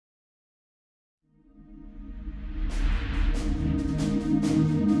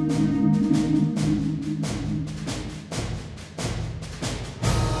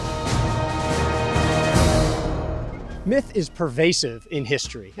Myth is pervasive in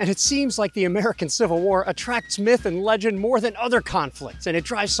history, and it seems like the American Civil War attracts myth and legend more than other conflicts, and it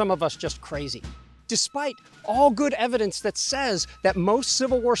drives some of us just crazy. Despite all good evidence that says that most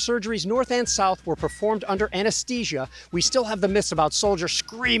Civil War surgeries, North and South, were performed under anesthesia, we still have the myths about soldiers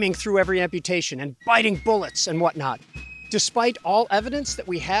screaming through every amputation and biting bullets and whatnot. Despite all evidence that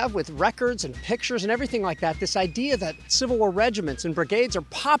we have with records and pictures and everything like that, this idea that Civil War regiments and brigades are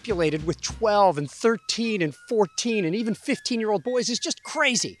populated with 12 and 13 and 14 and even 15-year-old boys is just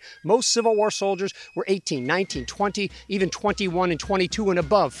crazy. Most Civil War soldiers were 18, 19, 20, even 21 and 22 and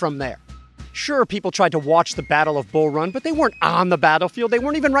above from there. Sure, people tried to watch the Battle of Bull Run, but they weren't on the battlefield. They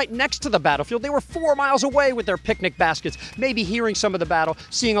weren't even right next to the battlefield. They were 4 miles away with their picnic baskets, maybe hearing some of the battle,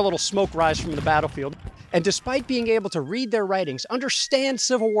 seeing a little smoke rise from the battlefield. And despite being able to read their writings, understand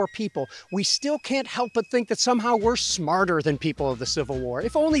Civil War people, we still can't help but think that somehow we're smarter than people of the Civil War.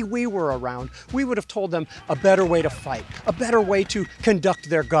 If only we were around, we would have told them a better way to fight, a better way to conduct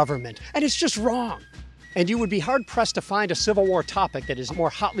their government. And it's just wrong. And you would be hard-pressed to find a Civil War topic that is more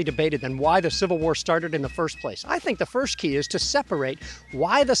hotly debated than why the Civil War started in the first place. I think the first key is to separate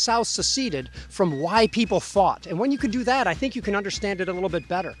why the South seceded from why people fought. And when you can do that, I think you can understand it a little bit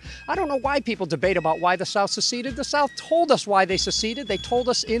better. I don't know why people debate about why the South seceded. The South told us why they seceded. They told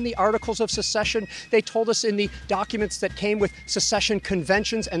us in the Articles of Secession. They told us in the documents that came with secession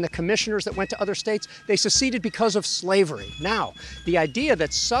conventions and the commissioners that went to other states. They seceded because of slavery. Now, the idea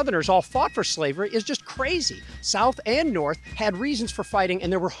that Southerners all fought for slavery is just crazy. South and North had reasons for fighting,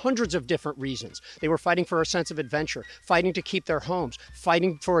 and there were hundreds of different reasons. They were fighting for a sense of adventure, fighting to keep their homes,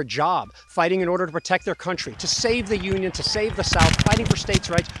 fighting for a job, fighting in order to protect their country, to save the Union, to save the South, fighting for states'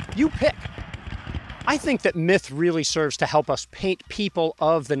 rights. You pick. I think that myth really serves to help us paint people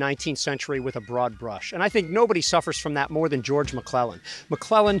of the 19th century with a broad brush. And I think nobody suffers from that more than George McClellan.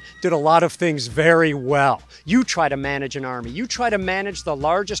 McClellan did a lot of things very well. You try to manage an army. You try to manage the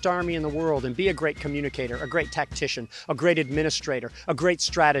largest army in the world and be a great communicator, a great tactician, a great administrator, a great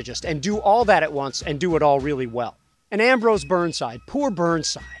strategist, and do all that at once and do it all really well. And Ambrose Burnside, poor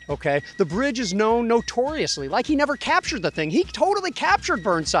Burnside, okay? The bridge is known notoriously like he never captured the thing. He totally captured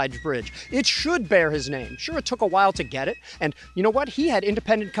Burnside's bridge. It should bear his name. Sure, it took a while to get it. And you know what? He had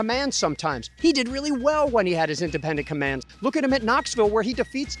independent commands sometimes. He did really well when he had his independent commands. Look at him at Knoxville where he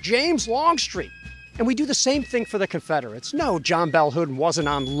defeats James Longstreet. And we do the same thing for the Confederates. No, John Bell Hood wasn't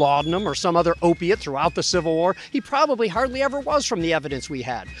on laudanum or some other opiate throughout the Civil War. He probably hardly ever was from the evidence we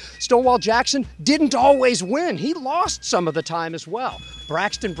had. Stonewall Jackson didn't always win. He lost some of the time as well.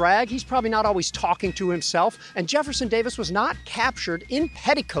 Braxton Bragg, he's probably not always talking to himself. And Jefferson Davis was not captured in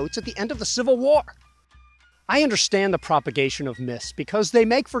petticoats at the end of the Civil War. I understand the propagation of myths because they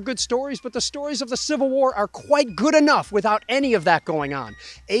make for good stories, but the stories of the Civil War are quite good enough without any of that going on.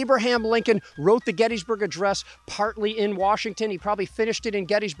 Abraham Lincoln wrote the Gettysburg Address partly in Washington. He probably finished it in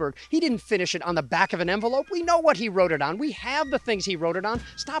Gettysburg. He didn't finish it on the back of an envelope. We know what he wrote it on. We have the things he wrote it on.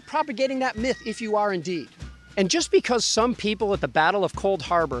 Stop propagating that myth if you are indeed. And just because some people at the Battle of Cold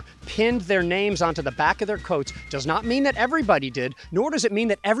Harbor pinned their names onto the back of their coats does not mean that everybody did, nor does it mean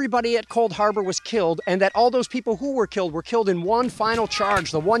that everybody at Cold Harbor was killed and that all those people who were killed in one final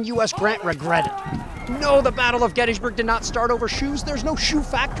charge, the one U.S. Grant regretted. No, the Battle of Gettysburg did not start over shoes. There's no shoe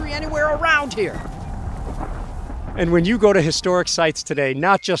factory anywhere around here. And when you go to historic sites today,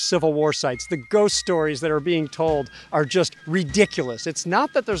 not just Civil War sites, the ghost stories that are being told are just ridiculous. It's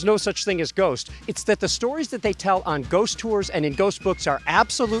not that there's no such thing as ghosts. It's that the stories that they tell on ghost tours and in ghost books are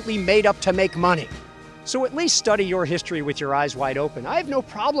absolutely made up to make money. So at least study your history with your eyes wide open. I have no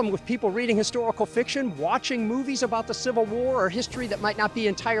problem with people reading historical fiction, watching movies about the Civil War or history that might not be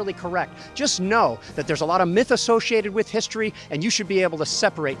entirely correct. Just know that there's a lot of myth associated with history, and you should be able to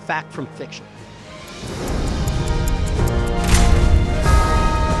separate fact from fiction.